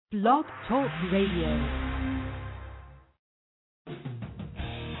Blog Talk Radio.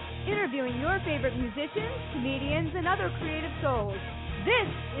 Interviewing your favorite musicians, comedians, and other creative souls. This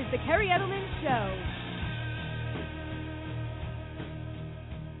is the Kerri Edelman Show.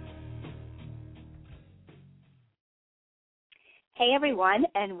 Hey everyone,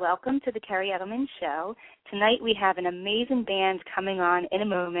 and welcome to the Kerri Edelman Show. Tonight we have an amazing band coming on in a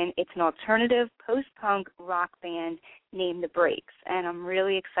moment. It's an alternative post-punk rock band named The Breaks, and I'm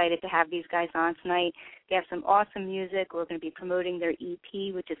really excited to have these guys on tonight. They have some awesome music. We're going to be promoting their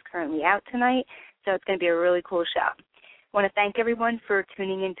EP, which is currently out tonight, so it's going to be a really cool show. I want to thank everyone for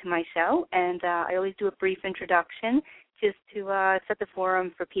tuning into my show, and I always do a brief introduction just to set the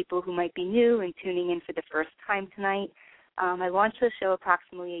forum for people who might be new and tuning in for the first time tonight. I launched the show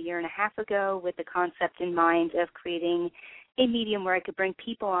approximately a year and a half ago with the concept in mind of creating a medium where I could bring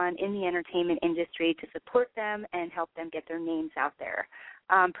people on in the entertainment industry to support them and help them get their names out there.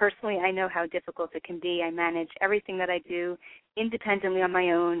 Personally, I know how difficult it can be. I manage everything that I do independently on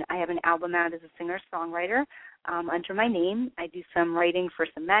my own. I have an album out as a singer-songwriter under my name. I do some writing for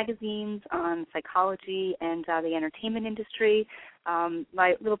some magazines on psychology and the entertainment industry. A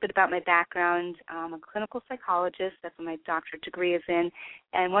little bit about my background. I'm a clinical psychologist. That's what my doctorate degree is in.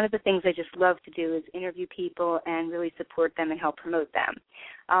 And one of the things I just love to do is interview people and really support them and help promote them.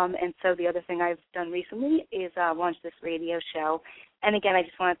 And so the other thing I've done recently is launch this radio show. And again, I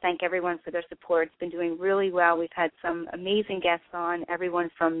just want to thank everyone for their support. It's been doing really well. We've had some amazing guests on,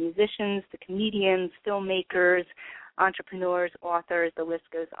 everyone from musicians to comedians, filmmakers, entrepreneurs, authors, the list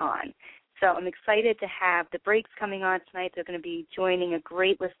goes on. So I'm excited to have The Breaks coming on tonight. They're going to be joining a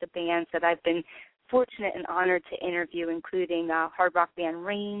great list of bands that I've been fortunate and honored to interview, including hard rock band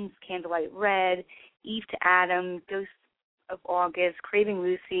Rains, Candlelight Red, Eve to Adam, Ghosts of August, Craving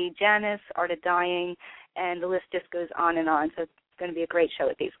Lucy, Janice, Art of Dying, and the list just goes on and on. So it's going to be a great show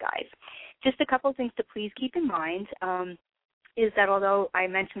with these guys. Just a couple of things to please keep in mind is that although I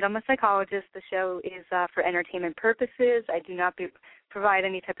mentioned I'm a psychologist, the show is for entertainment purposes. I do not provide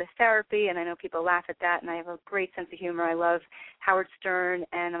any type of therapy, and I know people laugh at that, and I have a great sense of humor. I love Howard Stern,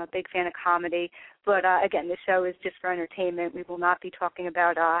 and I'm a big fan of comedy. But, again, the show is just for entertainment. We will not be talking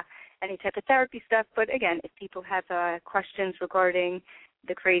about any type of therapy stuff. But, again, if people have questions regarding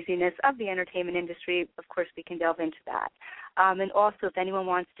the craziness of the entertainment industry, of course, we can delve into that. And also, if anyone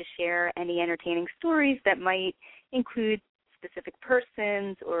wants to share any entertaining stories that might include specific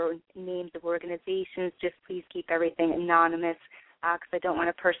persons or names of organizations, just please keep everything anonymous because I don't want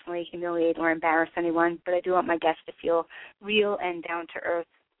to personally humiliate or embarrass anyone, but I do want my guests to feel real and down to earth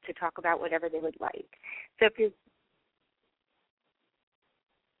to talk about whatever they would like. So if you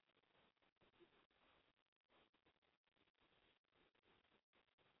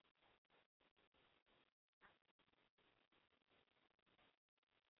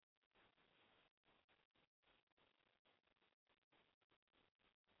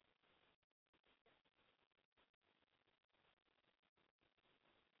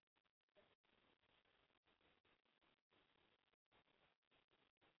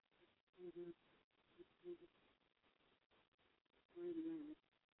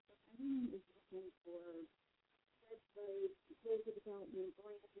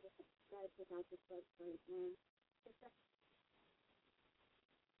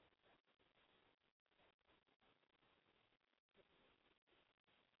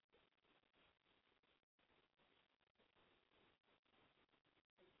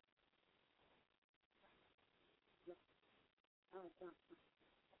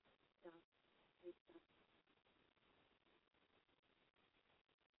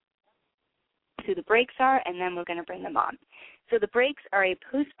who The Breaks are, and then we're going to bring them on. So The Breaks are a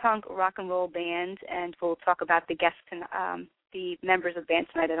post-punk rock and roll band, and we'll talk about the guests and the members of the band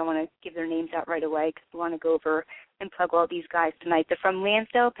tonight. I don't want to give their names out right away because we want to go over and plug all these guys tonight. They're from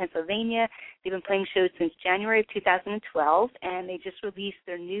Lansdale, Pennsylvania. They've been playing shows since January of 2012, and they just released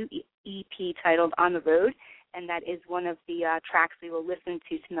their new EP titled On the Road, and that is one of the tracks we will listen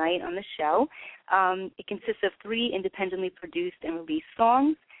to tonight on the show. It consists of 3 independently produced and released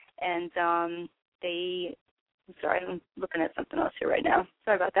songs, and I'm looking at something else here right now.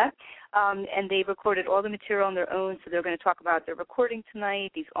 Sorry about that. And they recorded all the material on their own, so they're going to talk about their recording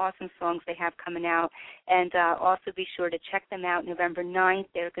tonight, these awesome songs they have coming out, and also be sure to check them out November 9th.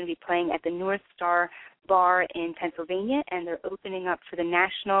 They're going to be playing at the North Star Bar in Pennsylvania, and they're opening up for the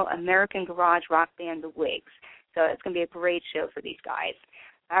National American Garage Rock Band, The Wigs. So it's going to be a great show for these guys.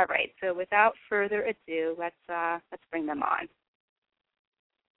 All right, so without further ado, let's bring them on.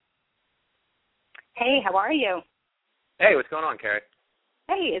 Hey, how are you? Hey, what's going on, Kerri?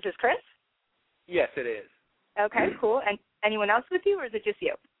 Hey, is this Chris? Yes, it is. Okay, cool. And anyone else with you, or is it just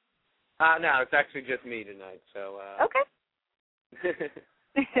you? No, it's actually just me tonight. So. Okay.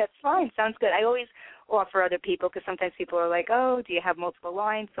 That's fine. Sounds good. I always offer other people because sometimes people are like, oh, do you have multiple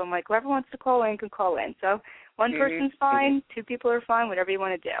lines? So I'm like, whoever wants to call in can call in. So one person's fine, two people are fine, whatever you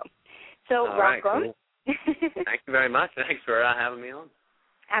want to do. So all right, welcome. Cool. Thank you very much. Thanks for having me on.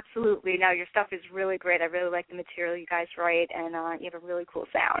 Absolutely. No, your stuff is really great. I really like the material you guys write, and you have a really cool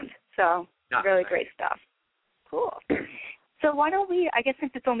sound. So really great stuff. Cool. So why don't we, I guess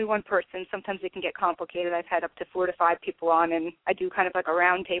since it's only one person, sometimes it can get complicated. I've had up to 4 to 5 people on, and I do kind of like a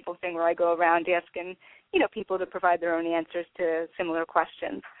round table thing where I go around asking, people to provide their own answers to similar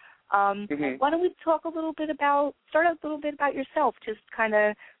questions. Why don't we start out a little bit about yourself, just kind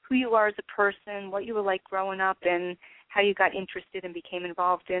of who you are as a person, what you were like growing up, and how you got interested and became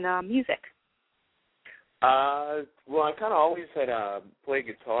involved in music. Well, I kind of always had played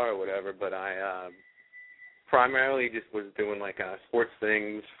guitar or whatever, but I primarily just was doing like sports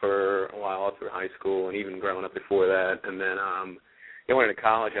things for a while all through high school and even growing up before that. And then going into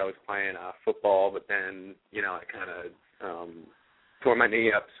college, I was playing football, but then, I kind of tore my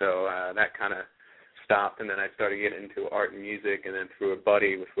knee up, so that kind of stopped. And then I started getting into art and music, and then through a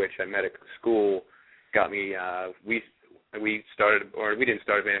buddy with which I met at school, got me, we didn't start a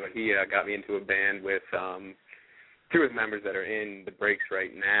band, but he got me into a band with 2 of the members that are in the Breaks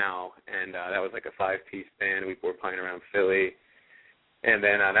right now, and that was like a 5-piece band. We were playing around Philly, and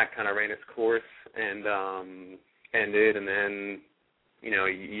then that kind of ran its course and ended, and then, a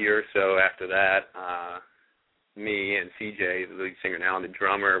year or so after that, me and CJ, the lead singer now, and the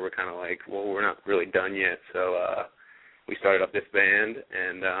drummer were kind of like, well, we're not really done yet, so we started up this band,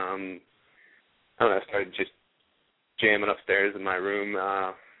 and I don't know, I started just jamming upstairs in my room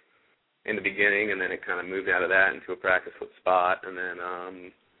in the beginning, and then it kind of moved out of that into a practice with spot, and then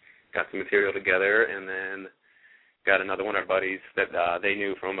got some material together, and then got another one of our buddies that they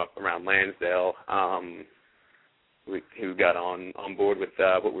knew from up around Lansdale who got on board with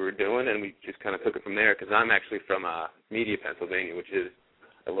what we were doing, and we just kind of took it from there, because I'm actually from Media, Pennsylvania, which is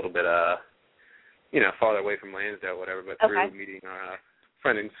a little bit, farther away from Lansdale, whatever, but through meeting our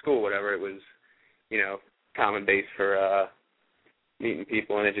friend in school, whatever, it was, common base for meeting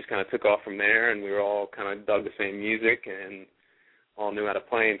people, and it just kind of took off from there, and we were all kind of dug the same music and all knew how to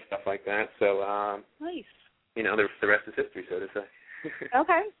play and stuff like that. So, nice. The rest is history, so to say.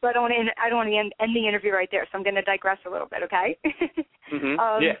 Okay, so I don't want to end the interview right there, so I'm going to digress a little bit, okay?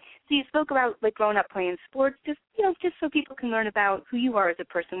 Yeah. So you spoke about like growing up playing sports, just so people can learn about who you are as a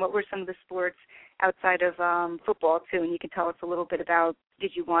person. What were some of the sports outside of football too? And you can tell us a little bit about,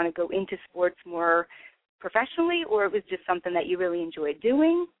 did you want to go into sports more professionally, or it was just something that you really enjoyed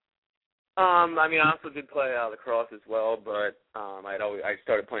doing? I also did play lacrosse as well, but I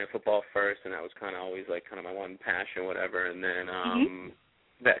started playing football first, and that was kind of always like kind of my one passion, whatever. And then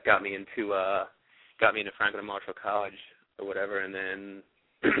that got me into Franklin Marshall College or whatever, and then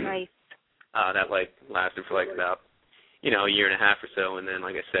nice. That like lasted for like about a year and a half or so, and then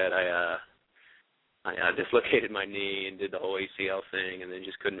like I said, I dislocated my knee and did the whole ACL thing, and then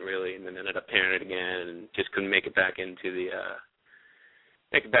just couldn't really, and then ended up tearing it again, and just couldn't make it back into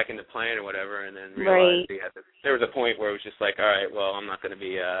playing or whatever, and then realized there was a point where it was just like, all right, well, I'm not going to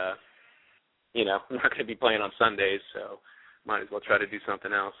be, I'm not going to be playing on Sundays, so might as well try to do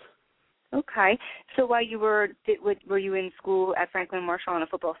something else. Okay. So while you were you in school at Franklin Marshall on a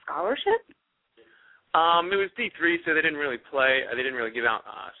football scholarship? It was D3, so they didn't really they didn't really give out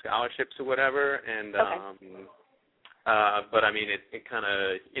scholarships or whatever, and but I mean, it kind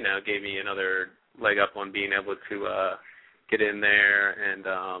of, gave me another leg up on being able to get in there, and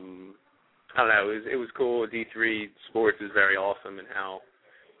I don't know, it was cool. D3 sports is very awesome, and how,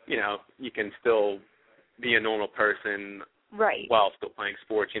 you can still be a normal person while still playing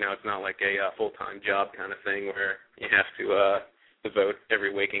sports. It's not like a full-time job kind of thing where you have to devote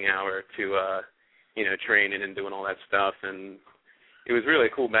every waking hour to training and doing all that stuff, and it was really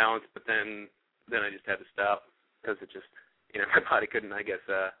a cool balance, but then I just had to stop because it just, my body couldn't, I guess,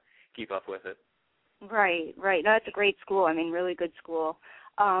 keep up with it. Right. No, that's a great school. I mean, really good school.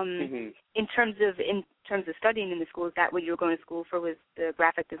 In terms of studying in the school, is that what you were going to school for, was the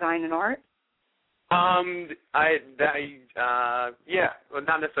graphic design and art? Yeah, well,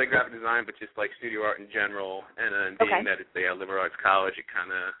 not necessarily graphic design, but just like studio art in general, and then being that it's a liberal arts college, it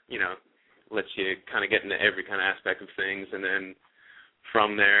kind of, lets you kind of get into every kind of aspect of things, and then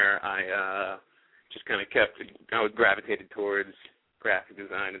from there, I just kind of gravitated towards graphic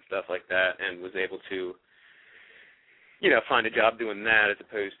design and stuff like that, and was able to, find a job doing that as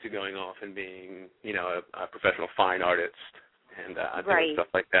opposed to going off and being, a professional fine artist and doing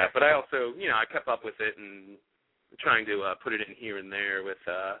stuff like that. But I also, I kept up with it and trying to put it in here and there with,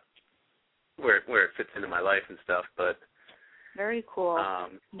 where it fits into my life and stuff. But very cool.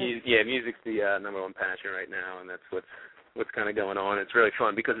 Music's the number one passion right now, and that's what's kind of going on. It's really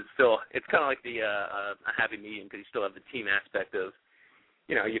fun because it's kind of like a happy medium because you still have the team aspect of,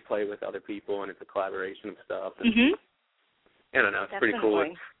 you know, you play with other people and it's a collaboration of stuff. And, I don't know, it's pretty cool.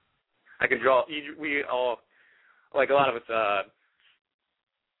 I can draw. We all, like a lot of us,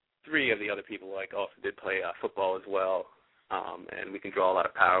 3 of the other people like also did play football as well, and we can draw a lot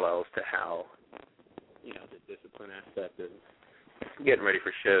of parallels to how, you know, the discipline aspect of getting ready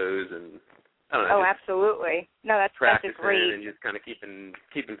for shows and I don't know. Oh, absolutely. No, that's practicing great. and just kind of keeping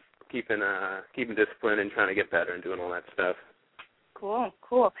discipline and trying to get better and doing all that stuff. Cool.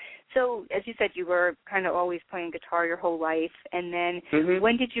 So, as you said, you were kind of always playing guitar your whole life, and then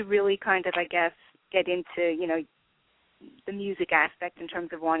when did you really kind of, I guess, get into, you know, the music aspect in terms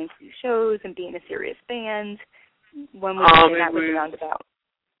of wanting to do shows and being a serious band? When was that was roundabout?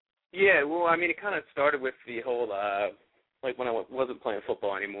 Yeah, well, I mean, it kind of started with the whole, like when I wasn't playing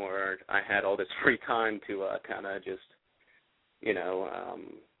football anymore, I had all this free time to kind of just, you know,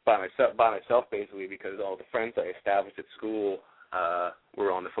 by myself basically, because all the friends I established at school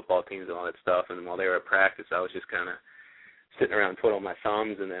were on the football teams and all that stuff, and while they were at practice, I was just kind of sitting around twiddling my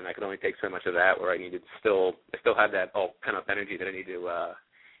thumbs, and then I could only take so much of that where I still had that all pent-up energy that I needed to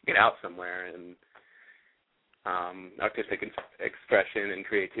get out somewhere, and artistic expression and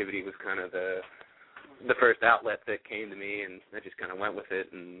creativity was kind of the first outlet that came to me, and I just kind of went with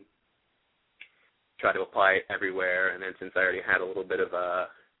it and tried to apply it everywhere. And then since I already had a little bit of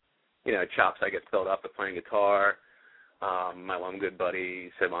you know, chops, I guess, built up to playing guitar, my one good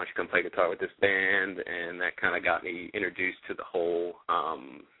buddy said, why don't you come play guitar with this band? And that kind of got me introduced to the whole,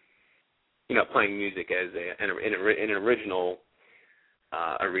 you know, playing music as an original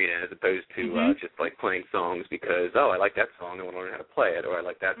arena as opposed to just like playing songs because, I like that song, I want to learn how to play it, or I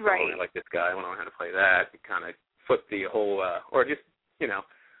like that song, I like this guy, I want to learn how to play that. It kind of flip the whole, or just, you know,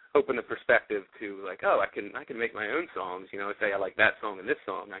 open the perspective to like, I can make my own songs, you know, say I like that song and this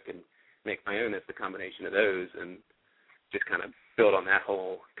song, I can make my own as the combination of those, and just kind of build on that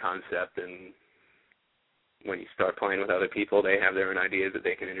whole concept. And when you start playing with other people, they have their own ideas that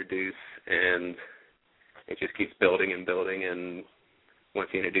they can introduce, and it just keeps building and building. And once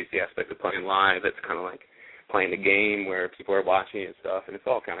you introduce the aspect of playing live, it's kind of like playing the game where people are watching and stuff, and it's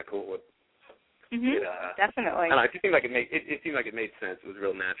all kind of cool. Definitely. And it seemed like it seemed like it made sense. It was a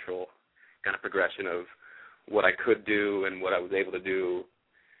real natural kind of progression of what I could do and what I was able to do,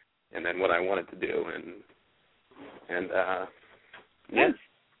 and then what I wanted to do, and Nice.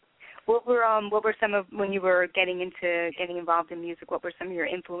 What were some of, when you were getting involved in music, what were some of your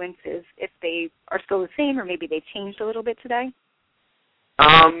influences, if they are still the same or maybe they changed a little bit today?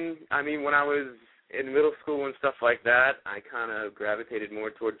 I mean, when I was in middle school and stuff like that, I kind of gravitated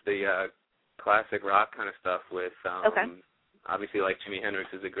more towards the classic rock kind of stuff with, obviously, like Jimi Hendrix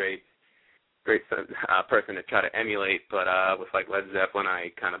is a great person to try to emulate, but with like Led Zeppelin,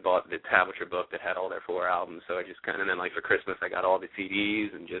 I kind of bought the tablature book that had all their 4 albums, so I just kind of, and then like for Christmas, I got all the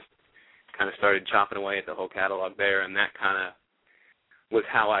CDs and just kind of started chopping away at the whole catalog there, and that kind of was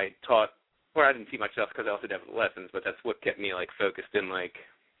how I taught, or I didn't teach myself because I also did lessons, but that's what kept me like focused in like,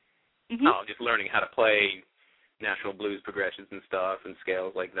 just learning how to play national blues progressions and stuff and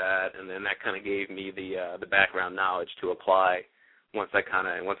scales like that, and then that kind of gave me the background knowledge to apply once it kind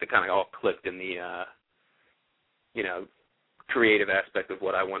of all clicked in the you know, creative aspect of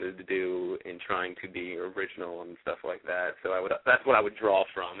what I wanted to do in trying to be original and stuff like that. So that's what I would draw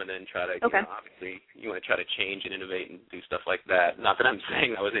from, and then try to, you know, obviously you want to try to change and innovate and do stuff like that. Not that I'm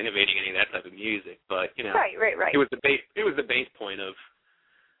saying I was innovating any of that type of music, but you know, right. It was the base point of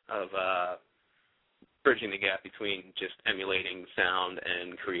bridging the gap between just emulating sound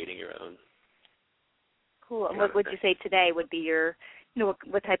and creating your own. Cool. And what would you say today would be your, you know,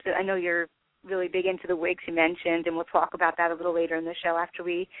 what types of, I know you're really big into the Wigs you mentioned, and we'll talk about that a little later in the show after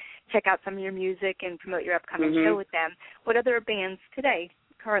we check out some of your music and promote your upcoming show with them. What other bands today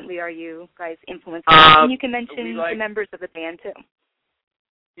currently are you guys influenced by? And you can mention the members of the band too.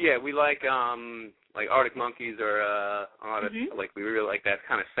 Yeah, we like Arctic Monkeys or like we really like that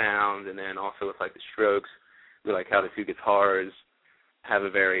kind of sound, and then also with like the Strokes, we like how the 2 guitars have a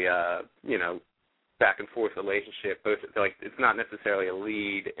very you know, back and forth relationship. Both like it's not necessarily a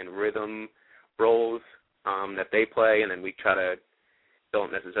lead and rhythm roles that they play, and then we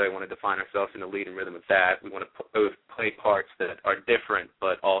don't necessarily want to define ourselves in the lead and rhythm of that. We want to both play parts that are different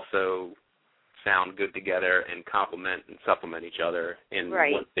but also sound good together and complement and supplement each other in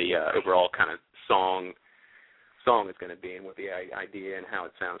what the overall kind of song is going to be, and what the idea and how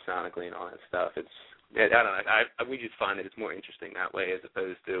it sounds sonically and all that stuff. I don't know. We just find that it's more interesting that way as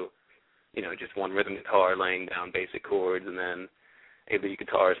opposed to just one rhythm guitar laying down basic chords, and then a lead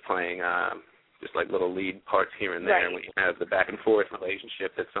guitarist playing just like little lead parts here and there. Right. When you have the back and forth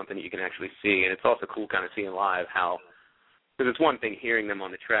relationship, that's something that you can actually see, and it's also cool kind of seeing live how, because it's one thing hearing them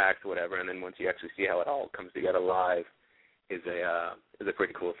on the tracks or whatever, and then once you actually see how it all comes together live, is a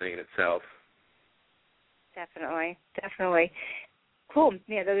pretty cool thing in itself. Definitely. Cool.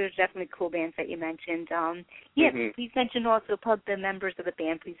 Yeah, those are definitely cool bands that you mentioned. Please mention also the members of the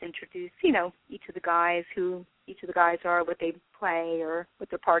band. Please introduce, each of the guys, who each of the guys are, what they play, or what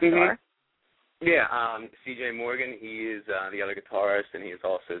their parts are. Yeah, C.J. Morgan, he is the other guitarist, and he is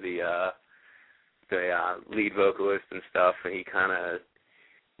also the lead vocalist and stuff, and he kind of,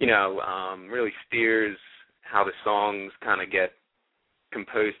 really steers how the songs kind of get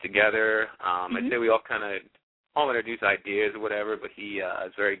composed together. I'd say we all introduce ideas or whatever, but he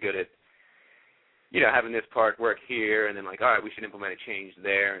is very good at, having this part work here, and then all right, we should implement a change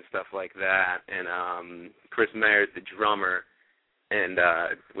there and stuff like that. And Chris Mayer's the drummer, and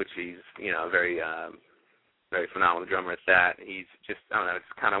which he's, very very phenomenal drummer at that. He's just, I don't know,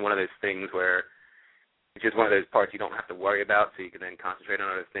 it's kind of one of those things where it's just one of those parts you don't have to worry about, so you can then concentrate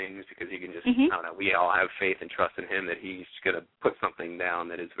on other things, because you can just, I don't know, we all have faith and trust in him that he's going to put something down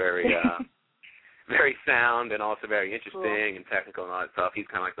that is very, very sound and also very interesting and technical and all that stuff. He's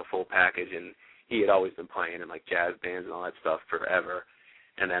kind of like the full package, and he had always been playing in jazz bands and all that stuff forever.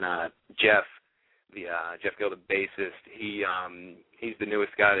 And then Jeff Gill, the bassist, he's the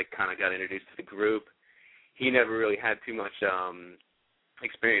newest guy that kind of got introduced to the group. He never really had too much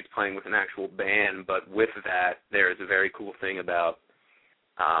experience playing with an actual band, but with that, there is a very cool thing about,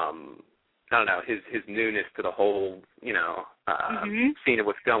 I don't know, his newness to the whole, scene of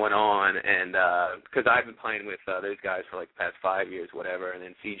what's going on, and because I've been playing with those guys for the past 5 years, whatever, and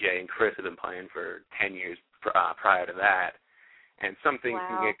then CJ and Chris have been playing for 10 years prior to that, and some things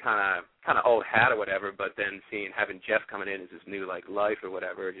can get kind of old hat or whatever, but then having Jeff coming in as his new life or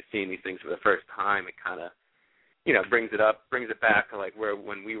whatever, just seeing these things for the first time, it kind of, brings it back to where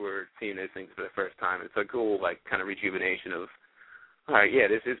when we were seeing those things for the first time. It's a cool kind of rejuvenation of, all right, yeah,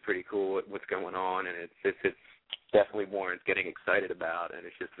 this is pretty cool what's going on, and it's definitely warrants getting excited about, and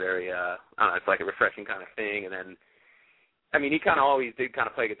it's just very, I don't know, it's like a refreshing kind of thing. And then, I mean, he kind of always did kind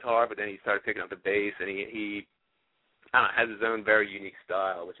of play guitar, but then he started picking up the bass, and he I don't know, has his own very unique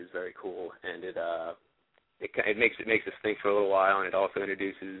style, which is very cool, and it makes us think for a little while, and it also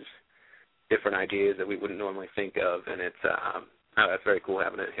introduces different ideas that we wouldn't normally think of, and it's that's very cool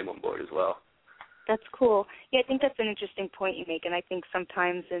having him on board as well. That's cool. Yeah, I think that's an interesting point you make, and I think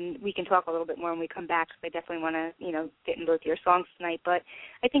sometimes, and we can talk a little bit more when we come back, because I definitely want to, get in both your songs tonight, but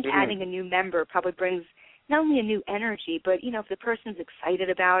I think adding a new member probably brings not only a new energy, but, if the person's excited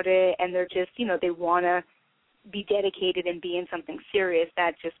about it and they're just, they want to be dedicated and be in something serious,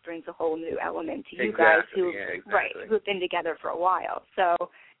 that just brings a whole new element to you guys who who've been together for a while. So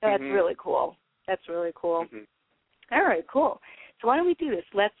that's really cool. That's really cool. All right, cool. So why don't we do this?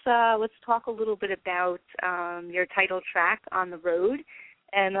 Let's talk a little bit about your title track, On the Road,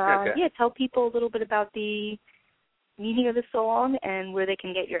 and tell people a little bit about the meaning of the song and where they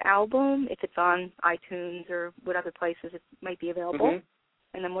can get your album, if it's on iTunes or what other places it might be available,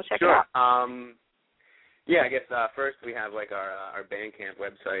 and then we'll check it out. Yeah, I guess first we have our Bandcamp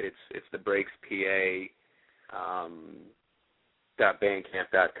website. It's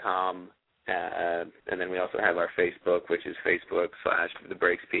thebreakspa.bandcamp.com. And then we also have our Facebook, which is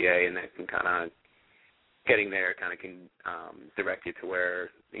Facebook/TheBreaksPA, and that can kind of, getting there kind of can direct you to where,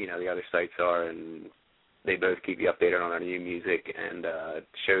 the other sites are, and they both keep you updated on our new music and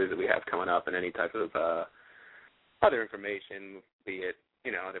shows that we have coming up, and any type of other information, be it,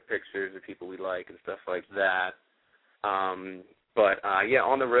 other pictures of people we like and stuff like that. On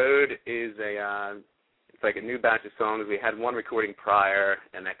the Road is it's like a new batch of songs. We had one recording prior,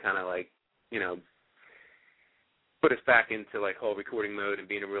 and that kind of put us back into whole recording mode and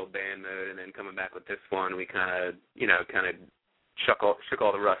being a real band mode, and then coming back with this one, we kind of shook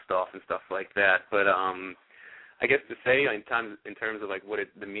all the rust off and stuff like that. But I guess to say in terms of what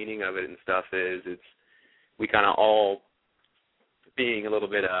the meaning of it and stuff is, it's we kind of all being a little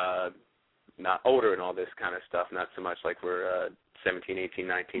bit not older and all this kind of stuff, not so much like we're 17, 18,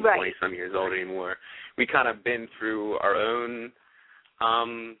 19, 20 some years old anymore. We kind of been through our own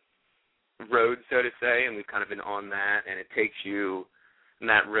road, so to say, and we've kind of been on that, and it takes you on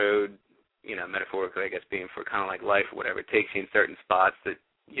that road, metaphorically, I guess, being for kind of like life or whatever, it takes you in certain spots that,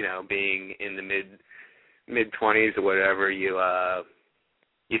 being in the mid-20s or whatever, you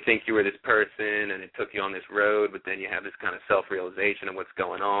think you were this person and it took you on this road, but then you have this kind of self-realization of what's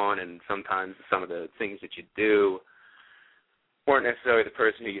going on, and sometimes some of the things that you do weren't necessarily the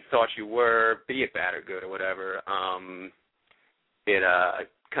person who you thought you were, be it bad or good or whatever. It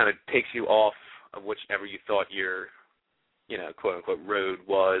kind of takes you off of whichever you thought your, quote unquote road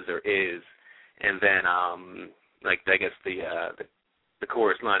was or is, and then like I guess the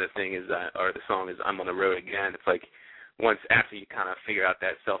chorus line of thing is or the song is I'm on the road again. It's like once after you kind of figure out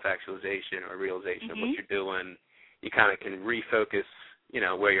that self-actualization or realization of what you're doing, you kind of can refocus,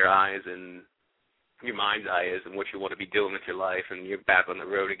 where your eyes and your mind's eye is and what you want to be doing with your life, and you're back on the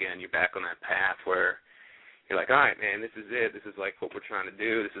road again. You're back on that path where you're like, all right, man, this is it. This is like what we're trying to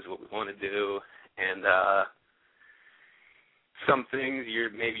do. This is what we want to do. And some things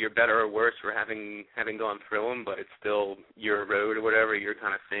maybe you're better or worse for having gone through them, but it's still your road or whatever, your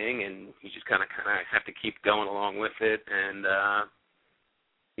kind of thing, and you just kind of have to keep going along with it. And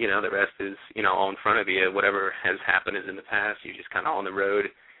the rest is all in front of you. Whatever has happened is in the past. You're just kind of on the road,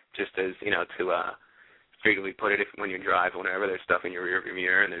 just as to figuratively put it. If when you're driving, whenever there's stuff in your rearview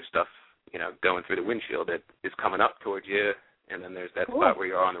mirror and there's stuff going through the windshield that is coming up towards you, and then there's that spot where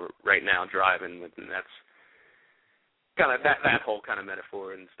you're on right now driving, and that's kind of that whole kind of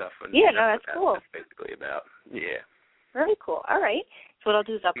metaphor and stuff. And that's cool. That's basically about. Yeah. Very cool. All right. So what I'll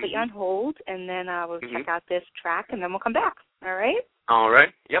do is I'll put you on hold, and then we'll check out this track, and then we'll come back. All right? All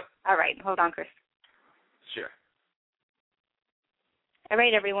right. Yep. All right. Hold on, Chris. Sure. All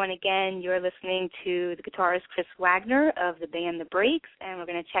right, everyone. Again, you're listening to the guitarist Chris Wagner of the band The Breaks, and we're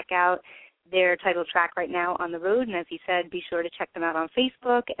going to check out their title track right now, On the Road. And as he said, be sure to check them out on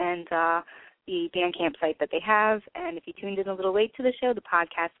Facebook and the Bandcamp site that they have. And if you tuned in a little late to the show, the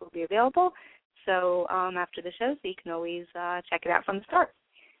podcast will be available. So after the show, so you can always check it out from the start.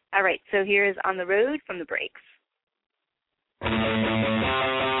 All right, so here's On the Road from The Breaks.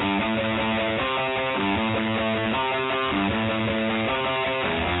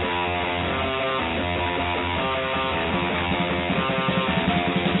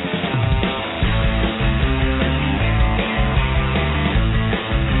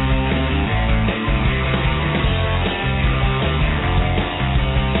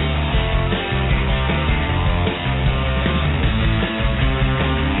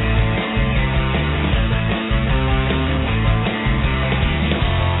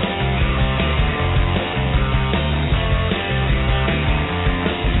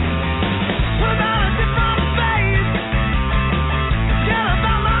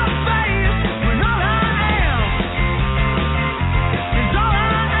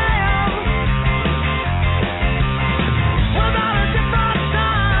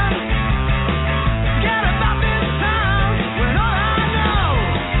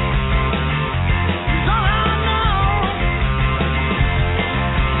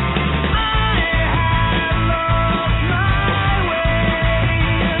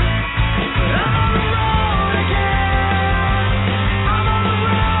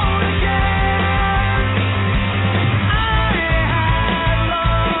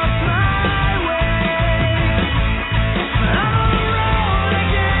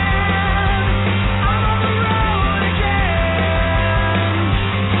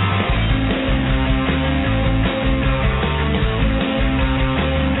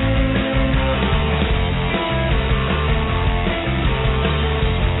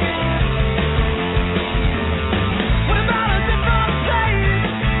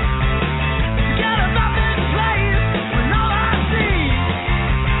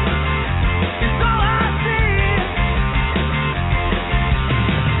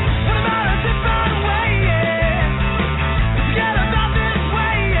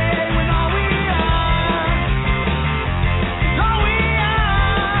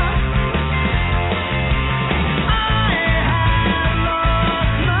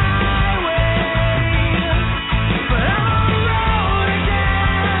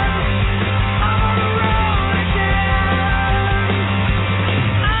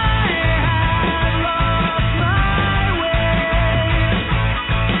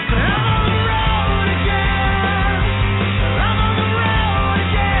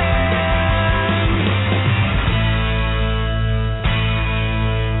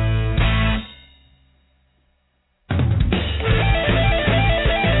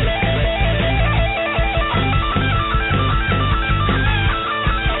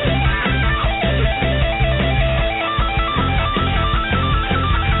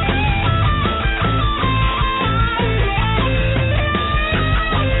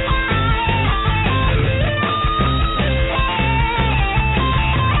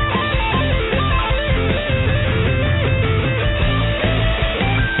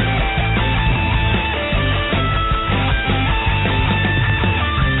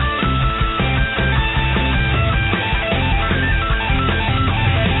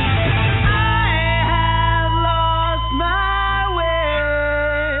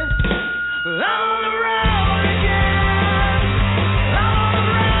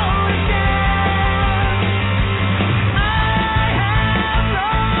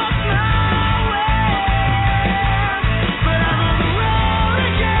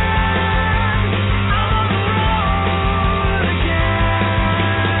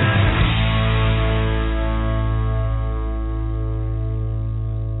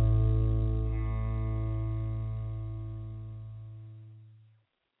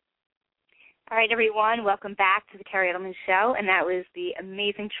 All right, everyone, welcome back to the Kerri Edelman Show, and that was the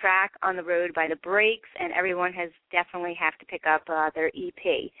amazing track On the Road by the Breaks, and everyone has definitely have to pick up their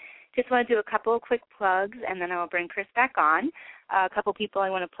EP. Just want to do a couple of quick plugs, and then I will bring Chris back on. A couple people I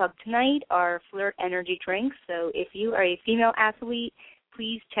want to plug tonight are Flirt Energy Drinks. So if you are a female athlete,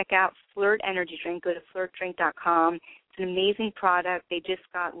 please check out Flirt Energy Drink. Go to flirtdrink.com. It's an amazing product. They just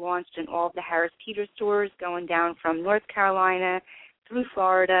got launched in all of the Harris Teeter stores going down from North Carolina through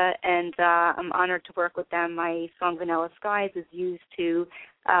Florida, and I'm honored to work with them. My song Vanilla Skies is used to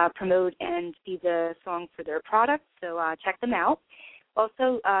promote and be the song for their product, so check them out.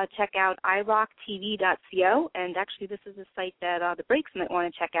 Also, check out irocktv.co, and actually this is a site that the Breaks might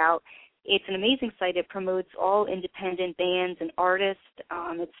want to check out. It's an amazing site. It promotes all independent bands and artists.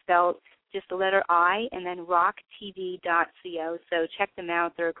 It's spelled just the letter I and then rocktv.co, so check them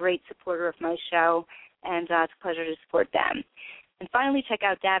out. They're a great supporter of my show, and it's a pleasure to support them. And finally, check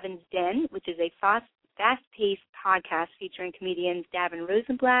out Davin's Den, which is a fast-paced podcast featuring comedians Davin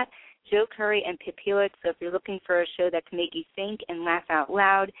Rosenblatt, Joe Kerri, and Pip Helix. So if you're looking for a show that can make you think and laugh out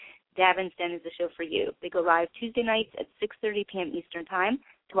loud, Davin's Den is the show for you. They go live Tuesday nights at 6:30 p.m. Eastern Time.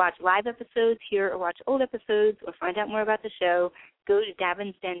 To watch live episodes, hear or watch old episodes, or find out more about the show, go to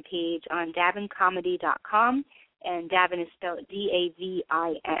Davin's Den page on davincomedy.com, and Davin is spelled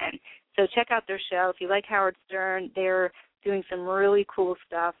D-A-V-I-N. So check out their show. If you like Howard Stern, they're doing some really cool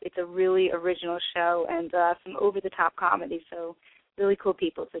stuff. It's a really original show and some over-the-top comedy, so really cool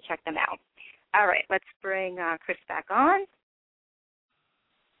people, so check them out. All right, let's bring Chris back on.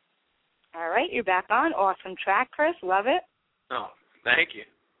 All right, you're back on. Awesome track, Chris. Love it. Oh, thank you.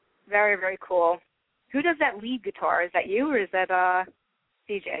 Very, very cool. Who does that lead guitar? Is that you or is that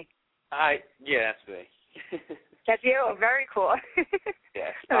CJ? Yeah, that's me. That's you? Oh, very cool.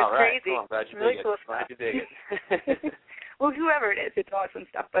 Yeah. That was all right. crazy. Cool. Glad you really dig cool it. stuff. Glad you dig it. Well, whoever it is, it's awesome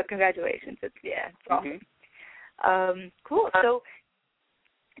stuff, but congratulations. It's awesome. Mm-hmm. Cool. So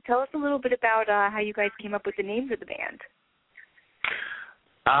tell us a little bit about how you guys came up with the names of the band.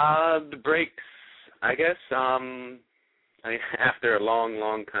 The Breaks, I guess, after a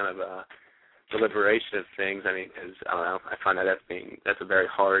long kind of deliberation of things, I don't know, I find that's a very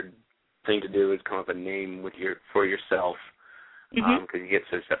hard thing to do, is come up with a name for yourself, because you get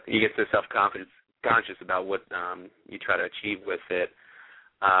so self-conscious about what you try to achieve with it.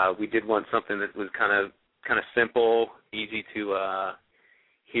 We did want something that was kind of simple, easy to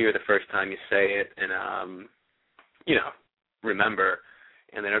hear the first time you say it, and remember.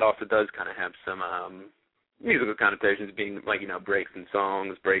 And then it also does kind of have some musical connotations, being like, breaks in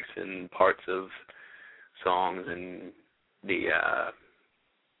songs, breaks in parts of songs, and the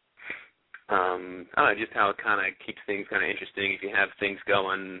I don't know, just how it kind of keeps things kind of interesting. If you have things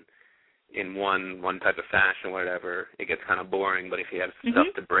going in one type of fashion or whatever, it gets kind of boring. But if you have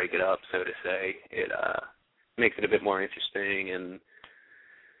stuff to break it up, so to say, it makes it a bit more interesting. And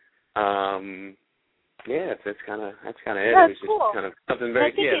that's kind of it. That's It was cool. just kind of something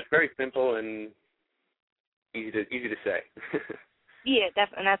very it's very simple and easy to say. Yeah,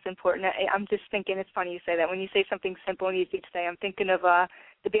 and that's important. I'm just thinking, it's funny you say that. When you say something simple and easy to say, I'm thinking of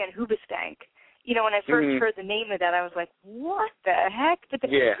the band Hoobastank. When I first heard the name of that, I was like, what the heck? But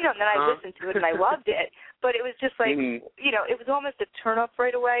then, then I listened to it and I loved it. But it was just like, it was almost a turn up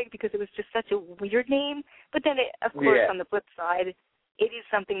right away because it was just such a weird name. But then, of course, on the flip side, it is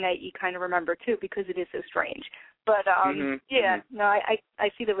something that you kind of remember, too, because it is so strange. But, I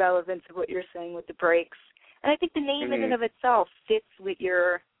see the relevance of what you're saying with the Breaks. And I think the name in and of itself fits with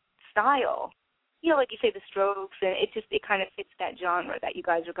your style. Like you say, the Strokes, and it kind of fits that genre that you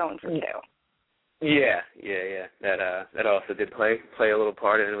guys are going for, too. Yeah. That also did play a little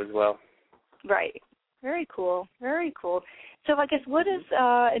part in it as well. Right. Very cool. Very cool. So I guess what is,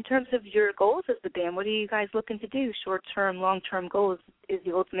 in terms of your goals as the band, what are you guys looking to do? Short-term, long-term goals? Is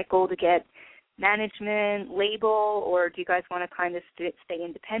the ultimate goal to get management, label, or do you guys want to kind of stay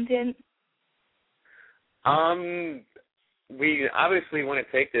independent? We obviously want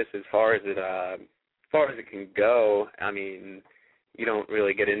to take this as far as it can go. I mean, you don't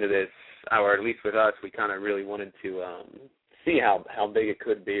really get into this, or at least with us, we kind of really wanted to see how big it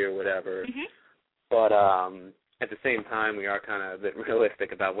could be or whatever. But at the same time, we are kind of a bit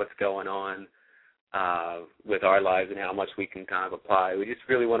realistic about what's going on with our lives and how much we can kind of apply. We just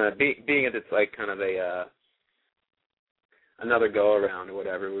really want to, being that it's like kind of another go around or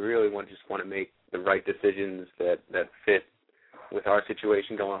whatever, we really want to make the right decisions that fit with our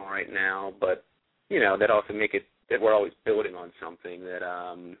situation going on right now, but that also make it that we're always building on something that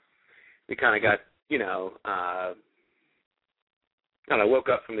we kind of got I don't know, woke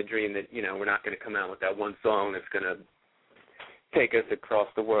up from the dream that we're not going to come out with that one song that's going to take us across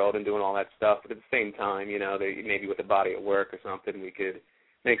the world and doing all that stuff. But at the same time, maybe with a body of work or something, we could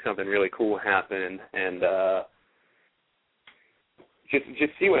make something really cool happen and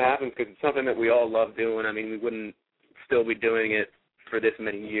just see what happens, because it's something that we all love doing. I mean, we wouldn't still be doing it for this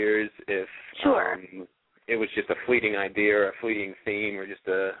many years if it was just a fleeting idea or a fleeting theme or just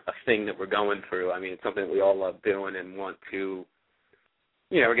a thing that we're going through. I mean, it's something that we all love doing and want to,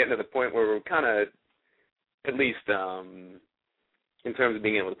 we're getting to the point where we're kind of, at least in terms of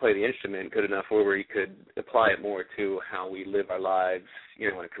being able to play the instrument good enough where we could apply it more to how we live our lives, in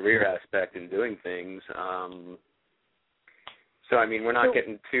a career aspect and doing things. So, I mean, we're not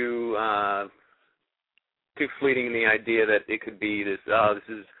getting too fleeting in the idea that it could be this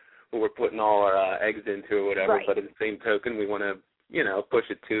is what we're putting all our eggs into or whatever. Right. But at the same token, we want to, push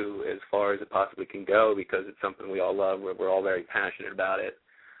it to as far as it possibly can go, because it's something we all love. We're all very passionate about it.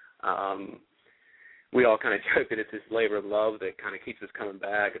 We all kind of joke that it's this labor of love that kind of keeps us coming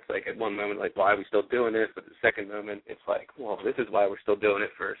back. It's like at one moment, like, why are we still doing this? But the second moment, it's like, well, this is why we're still doing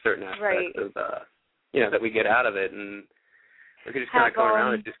it for certain aspects of, that we get out of it. And we could just kind of come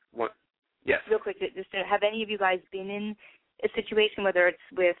around and just want, yes. Real quick, just have any of you guys been in a situation, whether it's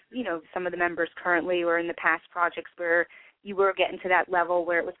with, some of the members currently or in the past projects, where you were getting to that level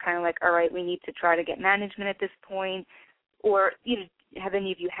where it was kind of like, all right, we need to try to get management at this point? Or, have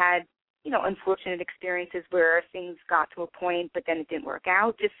any of you had, unfortunate experiences where things got to a point but then it didn't work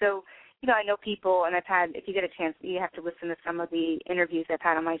out? Just so, I know people, and if you get a chance, you have to listen to some of the interviews I've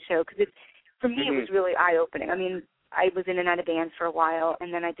had on my show, because for me it was really eye-opening. I mean, I was in and out of bands for a while,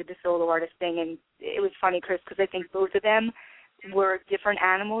 and then I did the solo artist thing, and it was funny, Chris, because I think both of them were different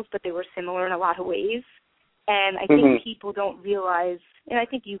animals, but they were similar in a lot of ways. And I think people don't realize, and I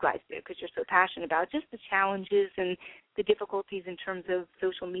think you guys do because you're so passionate about it, just the challenges and the difficulties in terms of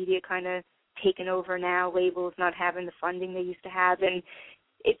social media kind of taking over now, labels not having the funding they used to have. And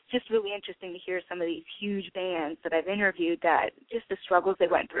it's just really interesting to hear some of these huge bands that I've interviewed, that just the struggles they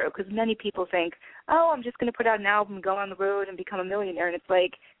went through, because many people think, oh, I'm just going to put out an album, go on the road, and become a millionaire. And it's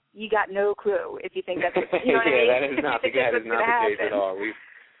like, you got no clue if you think that's what, you know what I mean? That is not the case at all. We've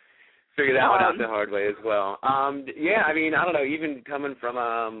figured that one out the hard way as well. I mean, I don't know, even coming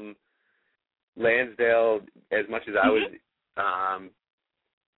from Lansdale, as much as I was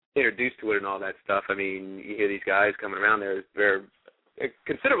introduced to it and all that stuff, I mean, you hear these guys coming around there. There are a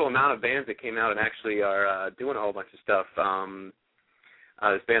considerable amount of bands that came out and actually are doing a whole bunch of stuff.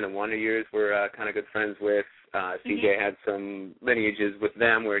 This band, the Wonder Years, we're kind of good friends with. CJ had some lineages with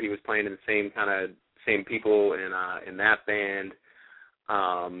them where he was playing in the same people in that band.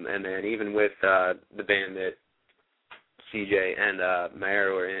 And then even with the band that CJ and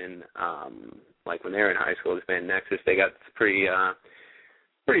Mayer were in, like when they were in high school, this band Nexus, they got pretty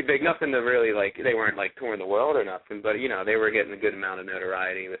big. Nothing to really, like, they weren't like touring the world or nothing, but they were getting a good amount of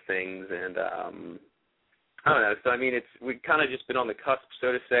notoriety with things. And I don't know. So I mean, we've kind of just been on the cusp,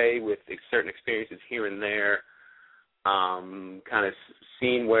 so to say, with certain experiences here and there. Kind of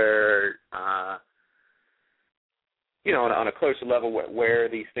seeing where. On a closer level, where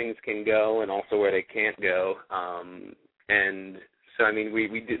these things can go and also where they can't go. And so, I mean,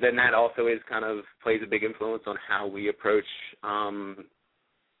 we do, then that also is kind of plays a big influence on how we approach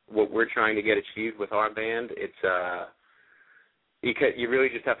what we're trying to get achieved with our band. It's you really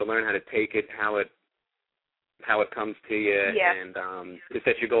just have to learn how to take it, how it comes to you, and to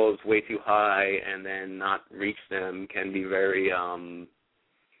set your goals way too high and then not reach them can be very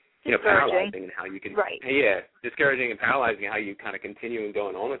paralyzing, and how you can, discouraging and paralyzing, how you kind of continue and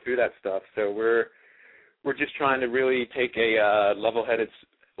going on through that stuff. So we're just trying to really take a level-headed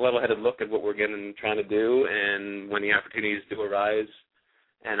look at what we're trying to do, and when the opportunities do arise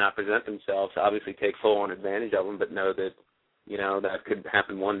and present themselves, obviously take full-on advantage of them, but know that that could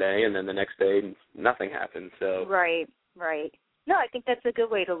happen one day, and then the next day nothing happens. So right. No, I think that's a good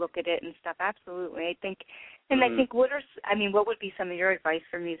way to look at it and stuff. Absolutely, I think. And I think what would be some of your advice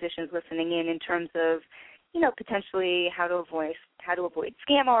for musicians listening in terms of, potentially how to avoid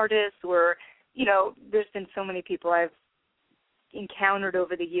scam artists, or, there's been so many people I've encountered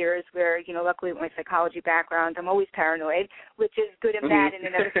over the years where, luckily with my psychology background, I'm always paranoid, which is good and bad in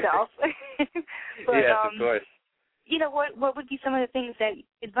and of itself. But, yes, of course. What would be some of the things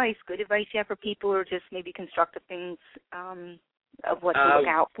good advice you have for people, or just maybe constructive things of what to look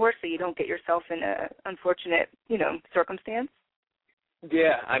out for so you don't get yourself in an unfortunate, circumstance?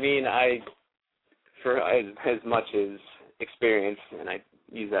 Yeah, I mean, for as much as experience, and I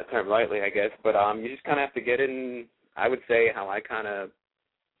use that term lightly, I guess, but you just kind of have to get in. I would say how I kind of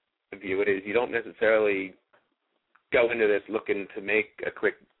view it is you don't necessarily go into this looking to make a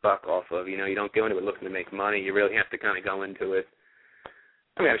quick buck off of, you don't go into it looking to make money. You really have to kind of go into it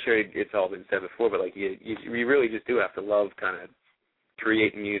I mean, I'm sure it's all been said before, but like you really just do have to love kind of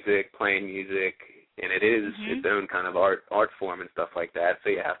creating music, playing music, and it is its own kind of art form and stuff like that.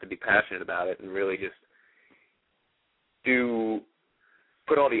 So you have to be passionate about it and really just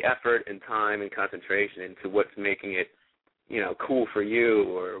put all the effort and time and concentration into what's making it, cool for you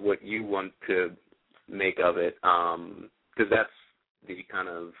or what you want to make of it, because that's the kind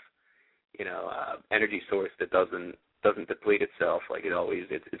of, energy source that doesn't deplete itself. Like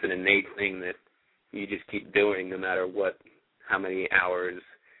it's an innate thing that you just keep doing no matter how many hours,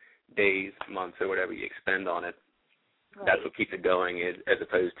 days, months, or whatever you expend on it. Right. That's what keeps it going, as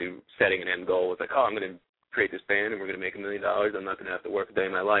opposed to setting an end goal. It's like, I'm going to create this band and we're going to make $1 million. I'm not going to have to work a day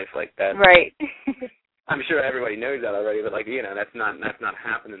in my life like that. Right. I'm sure everybody knows that already, but that's not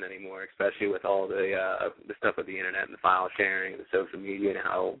happening anymore, especially with all the stuff with the internet and the file sharing and the social media and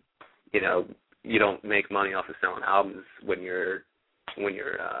how you don't make money off of selling albums when you're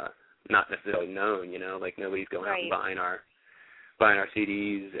not necessarily known. Like nobody's going out and buying our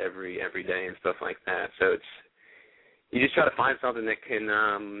CDs every day and stuff like that. So you just try to find something that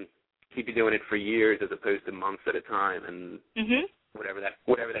can keep you doing it for years as opposed to months at a time, and whatever that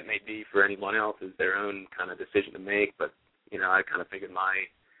may be for anyone else is their own kind of decision to make. But I kind of figured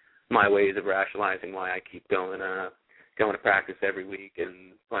my ways of rationalizing why I keep going to practice every week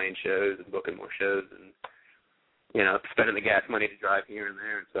and playing shows and booking more shows and spending the gas money to drive here and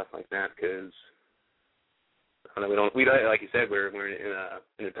there and stuff like that, because we don't like you said, we're in an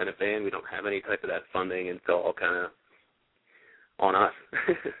independent band. We don't have any type of that funding. It's all kind of on us.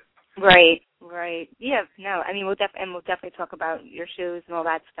 Right. Yeah. No. I mean, we'll definitely talk about your shows and all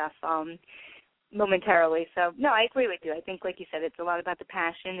that stuff momentarily. So no, I agree with you. I think, like you said, it's a lot about the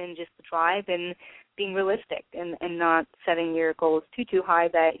passion and just the drive and being realistic and not setting your goals too high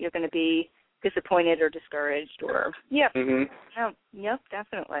that you're going to be disappointed or discouraged or No. Yep.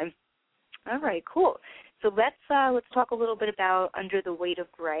 Definitely. All right. Cool. So let's talk a little bit about Under the Weight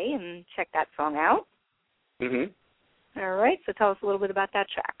of Gray and check that song out. All right. So tell us a little bit about that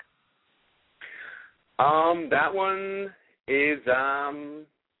track. That one is, I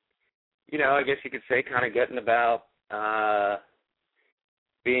guess you could say kind of getting about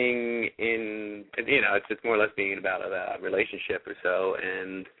being in, it's more or less being about a relationship or so,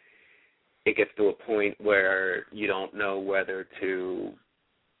 and it gets to a point where you don't know whether to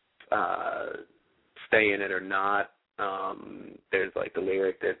stay in it or not. There's like the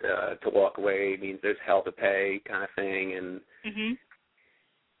lyric that to walk away means there's hell to pay kind of thing, and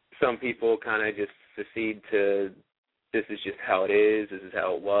some people kind of just secede to this is just how it is, this is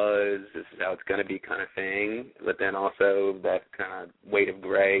how it was, this is how it's going to be kind of thing. But then also that kind of weight of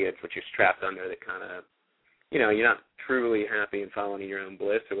gray, it's what you're strapped under that kind of, you're not truly happy and following your own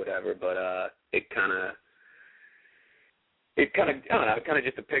bliss or whatever, but it kind of, I don't know, it kind of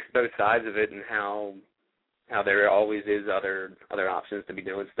just depicts both sides of it and how there always is other options to be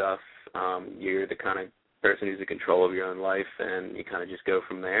doing stuff. You're the kind of person who's in control of your own life, and you kind of just go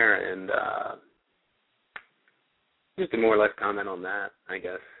from there, and just to more or less comment on that, I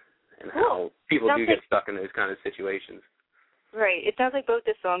guess, and how people do get stuck in those kind of situations. Right. It sounds like both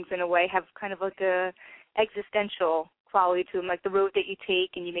the songs, in a way, have kind of like a existential quality to them, like the road that you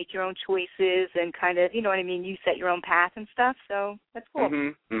take and you make your own choices and kind of, you know what I mean, you set your own path and stuff, so that's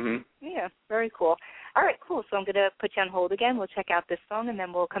cool. Yeah, very cool. All right, cool. So I'm going to put you on hold again. We'll check out this song, and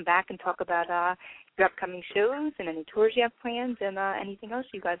then we'll come back and talk about your upcoming shows and any tours you have planned and anything else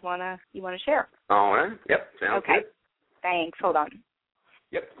you guys want to share. All right. Yep. Sounds good. Thanks. Hold on.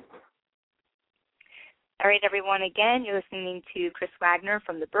 Yep. All right, everyone. Again, you're listening to Chris Wagner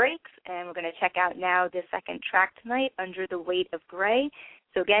from The Breaks, and we're going to check out now the second track tonight, Under the Weight of Gray.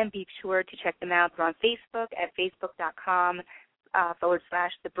 So, again, be sure to check them out. They're on Facebook at facebook.com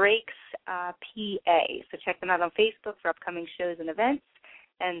 /The Breaks PA. So check them out on Facebook for upcoming shows and events,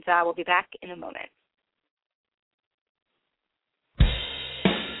 and we'll be back in a moment.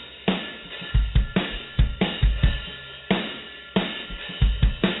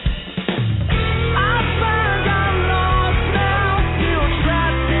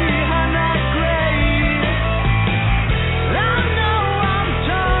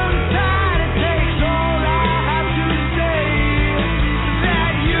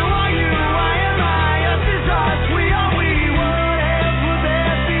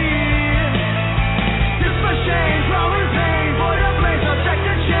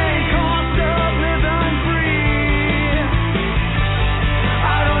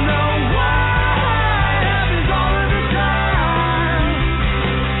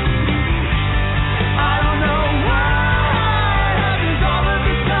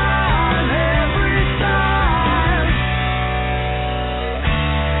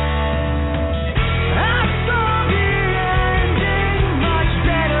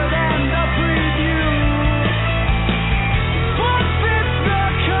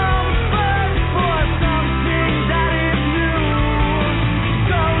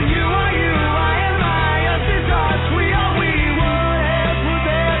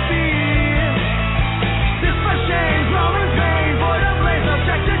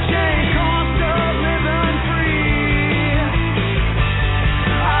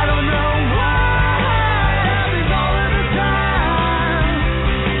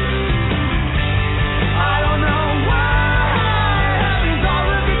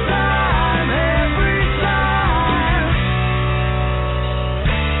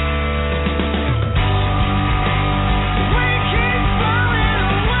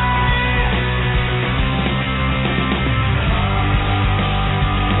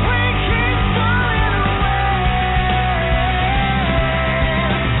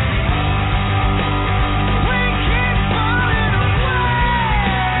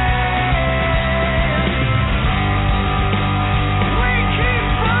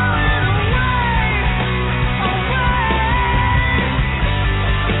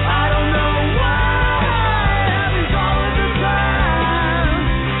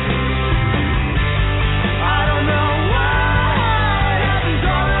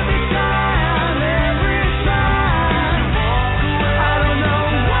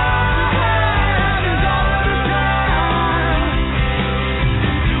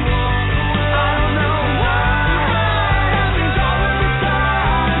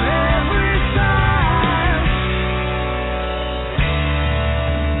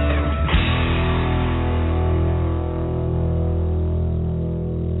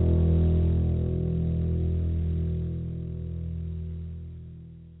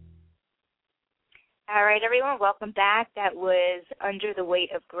 All right, everyone, welcome back. That was Under the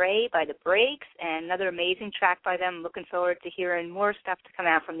Weight of Gray by The Breaks, and another amazing track by them. Looking forward to hearing more stuff to come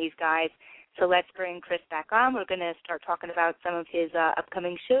out from these guys. So let's bring Chris back on. We're going to start talking about some of his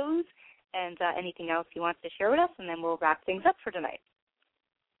upcoming shows and anything else he wants to share with us, and then we'll wrap things up for tonight.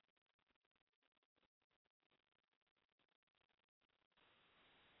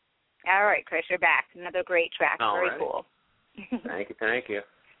 All right, Chris, you're back. Another great track. Very cool. Thank you.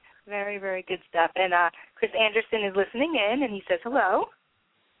 Very, very good stuff. And Chris Anderson is listening in, and he says hello.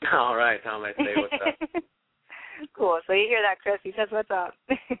 All right, Tom, I say what's up. Cool. So you hear that, Chris. He says what's up.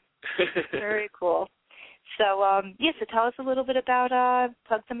 Very cool. So, so tell us a little bit about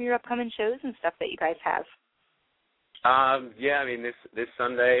plug some of your upcoming shows and stuff that you guys have. This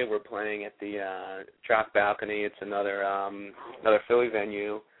Sunday we're playing at the Track Balcony. It's another Philly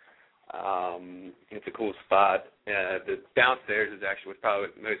venue. It's a cool spot. The downstairs is actually what's probably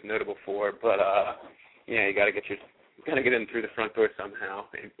most notable for it, but you got to get in through the front door somehow,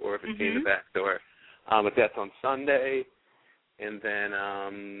 or if it's in the back door. But that's on Sunday, and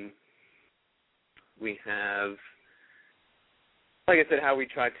then we have, like I said, how we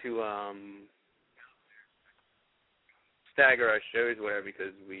try to stagger our shows, whatever,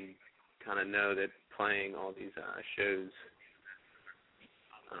 because we kind of know that playing all these shows,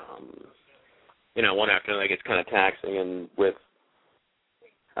 one after another gets kind of taxing, and with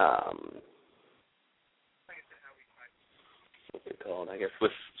what's it called? I guess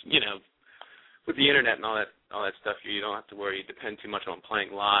with the internet and all that stuff, you don't have to worry. You depend too much on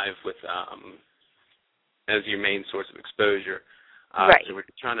playing live with as your main source of exposure. Right. So we're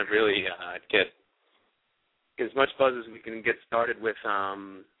trying to really get as much buzz as we can get started with,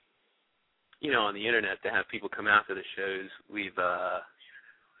 on the internet, to have people come out to the shows. We've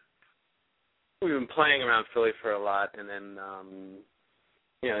been playing around Philly for a lot, and then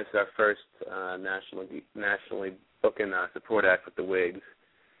it's our first nationally booking support act with the Wigs.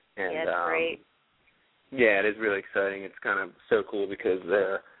 And, yeah, that's great. Yeah, it is really exciting. It's kind of so cool because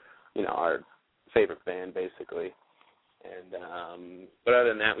they're, our favorite band, basically. And but other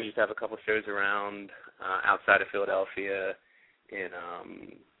than that, we just have a couple shows around outside of Philadelphia, in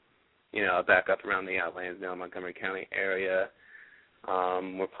back up around the Lansdale, Montgomery County area.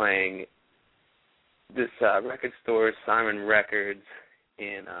 We're playing this record store, Siren Records,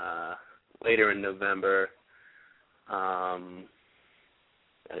 in later in November. That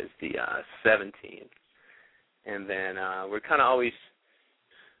is the 17th. And then we're kind of always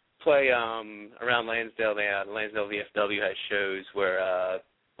play around Lansdale. Lansdale VFW has shows where, a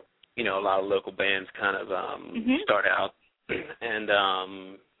lot of local bands kind of start out. And,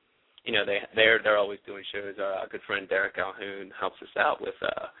 they're always doing shows. Our good friend Derek Calhoun helps us out with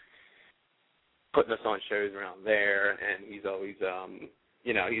putting us on shows around there. And he's always,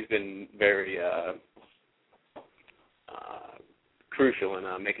 he's been very crucial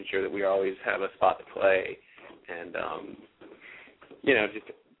in making sure that we always have a spot to play. And, just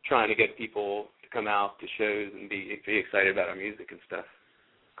trying to get people to come out to shows and be excited about our music and stuff.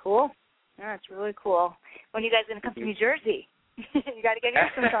 Cool. Yeah, it's really cool. When are you guys going to come to New Jersey? You got to get here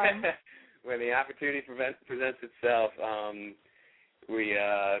sometime. When the opportunity presents itself,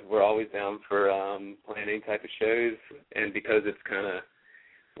 we're always down for playing any type of shows, and because it's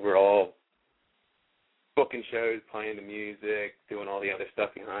we're all booking shows, playing the music, doing all the other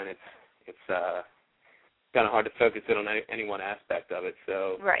stuff behind it, it's kind of hard to focus in on any one aspect of it.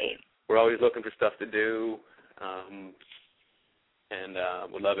 So right. We're always looking for stuff to do, and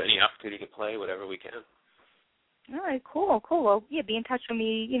would love any opportunity to play whatever we can. All right, cool. Well, yeah, be in touch with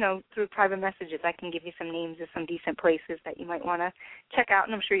me, through private messages. I can give you some names of some decent places that you might want to check out,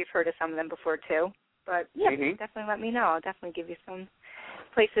 and I'm sure you've heard of some of them before, too. But, yeah, definitely let me know. I'll definitely give you some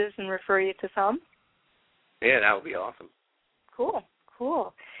places and refer you to some. Yeah, that would be awesome. Cool.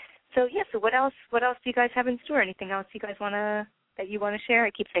 So, so what else do you guys have in store? Anything else you guys that you want to share? I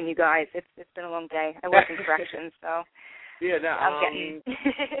keep saying you guys. It's been a long day. I work in corrections, so yeah, no, I'm getting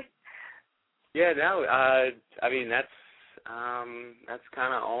yeah, no, that's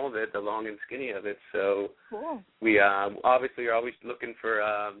kind of all of it, the long and skinny of it. So cool. We obviously are always looking for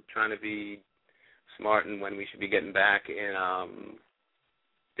trying to be smart and when we should be getting back and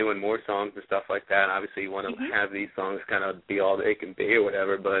doing more songs and stuff like that. And obviously you want to have these songs kind of be all they can be or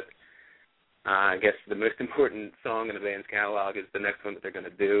whatever, but I guess the most important song in the band's catalog is the next one that they're going to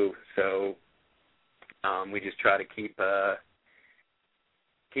do. So we just try to keep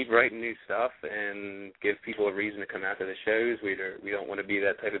writing new stuff and give people a reason to come out to the shows. We don't want to be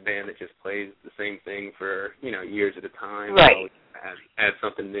that type of band that just plays the same thing for, years at a time. Right. Add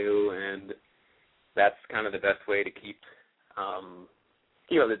something new, and that's kind of the best way to keep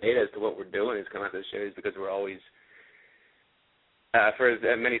the data as to what we're doing is coming out of the shows, because we're always, for as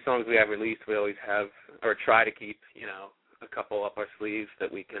many songs we have released, we always have, or try to keep, a couple up our sleeves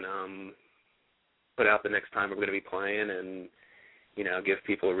that we can put out the next time we're going to be playing, and, give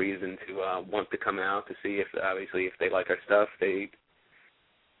people a reason to want to come out to see if, obviously, if they like our stuff, they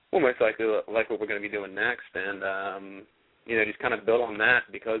will most likely like what we're going to be doing next, and, just kind of build on that,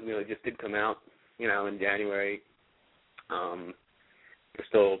 because, it just did come out, in January. We're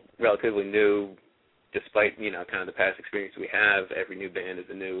still relatively new, despite, kind of the past experience we have. Every new band is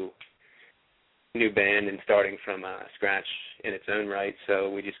a new band and starting from scratch in its own right, so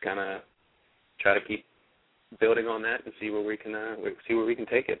we just kind of try to keep building on that and see where we can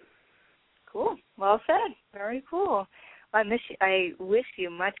take it. Cool. Well said. Very cool. Well, I wish you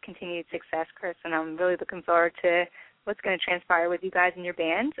much continued success, Chris, and I'm really looking forward to what's going to transpire with you guys and your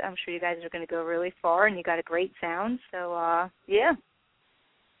band. I'm sure you guys are going to go really far, and you got a great sound. So, yeah.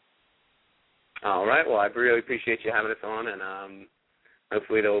 All right. Well, I really appreciate you having us on, and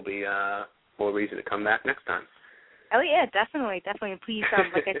hopefully there will be more reason to come back next time. Oh, yeah, definitely. And please,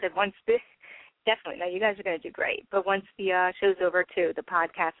 like I said, definitely. No, you guys are going to do great. But once the show's over, too, the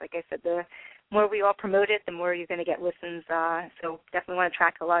podcast, like I said, the more we all promote it, the more you're going to get listens. So definitely want to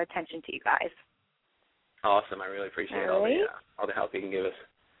attract a lot of attention to you guys. Awesome. I really appreciate all the help you can give us.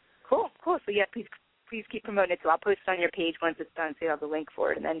 Cool. So, yeah, please keep promoting it. So I'll post it on your page once it's done, so you have the link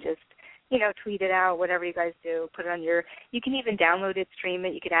for it, and then just, tweet it out, whatever you guys do. Put it on you can even download it, stream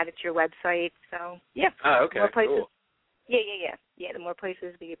it. You can add it to your website. So, yeah. Oh, okay, more places, cool. Yeah. Yeah, the more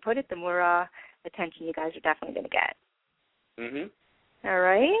places we put it, the more attention you guys are definitely going to get. Mm-hmm. All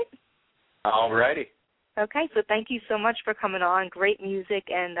right? All righty. Okay, so thank you so much for coming on. Great music,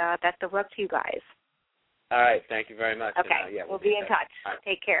 and best of luck to you guys. All right, thank you very much. Okay, And, we'll be in touch. Right.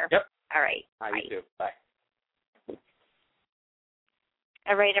 Take care. Yep. All right. Bye. You too. Bye.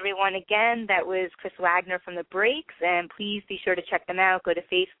 All right, everyone. Again, that was Chris Wagner from The Breaks, and please be sure to check them out. Go to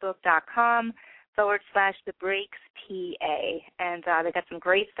facebook.com/The Breaks PA, and they got some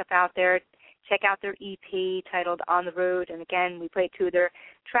great stuff out there. Check out their EP titled On the Road, and again, we played 2 of their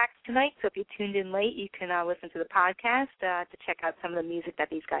tracks tonight, so if you tuned in late, you can listen to the podcast to check out some of the music that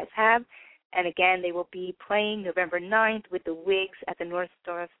these guys have. And again, they will be playing November 9th with the Wigs at the North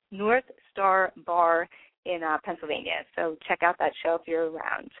Star Bar in Pennsylvania. So check out that show if you're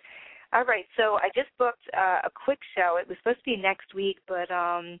around. All right, so I just booked a quick show. It was supposed to be next week, but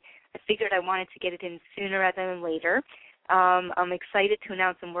I figured I wanted to get it in sooner rather than later. I'm excited to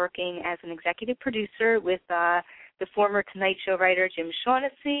announce I'm working as an executive producer with the former Tonight Show writer Jim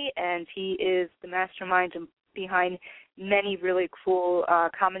Shaughnessy, and he is the mastermind behind many really cool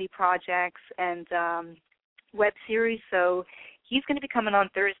comedy projects and web series. So he's going to be coming on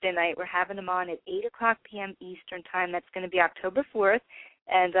Thursday night. We're having him on at 8 o'clock p.m. Eastern Time. That's going to be October 4th.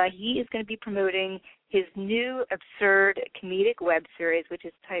 And he is going to be promoting his new absurd comedic web series, which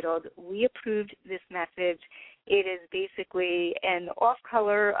is titled We Approved This Message. It is basically an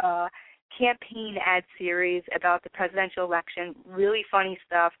off-color campaign ad series about the presidential election. Really funny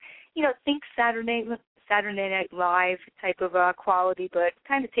stuff. Think Saturday Night Live type of quality, but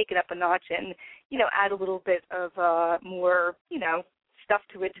kind of take it up a notch and, add a little bit of more, stuff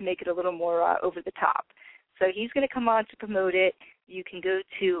to it to make it a little more over the top. So he's going to come on to promote it. You can go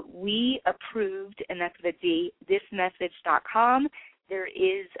to We Approved, and that's with a D, thismessage.com. There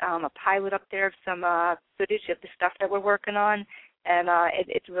is a pilot up there of some footage of the stuff that we're working on, and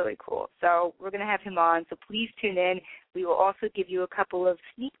it's really cool. So we're going to have him on, so please tune in. We will also give you a couple of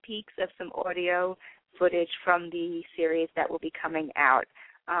sneak peeks of some audio footage from the series that will be coming out.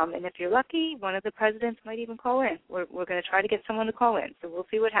 And if you're lucky, one of the presidents might even call in. We're going to try to get someone to call in, so we'll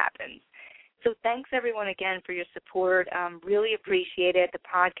see what happens. So thanks, everyone, again, for your support. Really appreciate it. The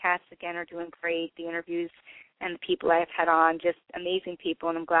podcasts, again, are doing great. The interviews and the people I've had on, just amazing people,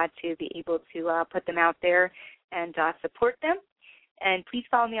 and I'm glad to be able to put them out there and support them. And please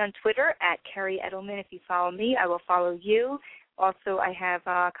follow me on Twitter at Kerri Edelman. If you follow me, I will follow you. Also, I have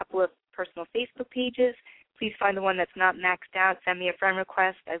a couple of personal Facebook pages. Please find the one that's not maxed out. Send me a friend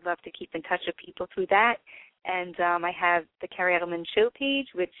request. I'd love to keep in touch with people through that. And I have the Kerri Edelman Show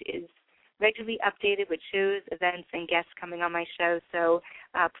page, which is regularly updated with shows, events, and guests coming on my show. So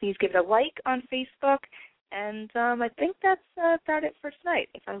please give it a like on Facebook. And I think that's about it for tonight.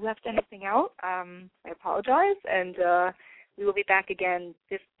 If I left anything out, I apologize. And we will be back again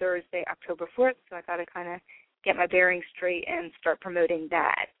this Thursday, October 4th. So I got to kind of get my bearings straight and start promoting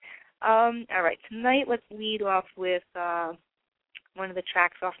that. All right, tonight let's lead off with one of the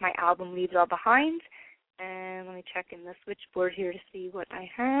tracks off my album, Leave It All Behind. And let me check in the switchboard here to see what I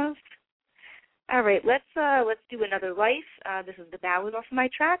have. All right, let's do Another Life. This is the ballad off of my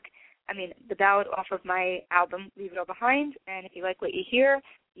the ballad off of my album, Leave It All Behind. And if you like what you hear,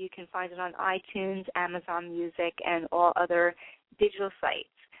 you can find it on iTunes, Amazon Music, and all other digital sites.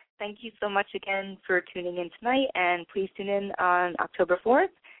 Thank you so much again for tuning in tonight, and please tune in on October 4th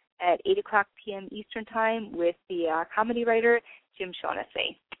at 8 o'clock p.m. Eastern Time with the comedy writer, Jim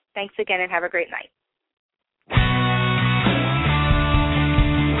Shaughnessy. Thanks again, and have a great night.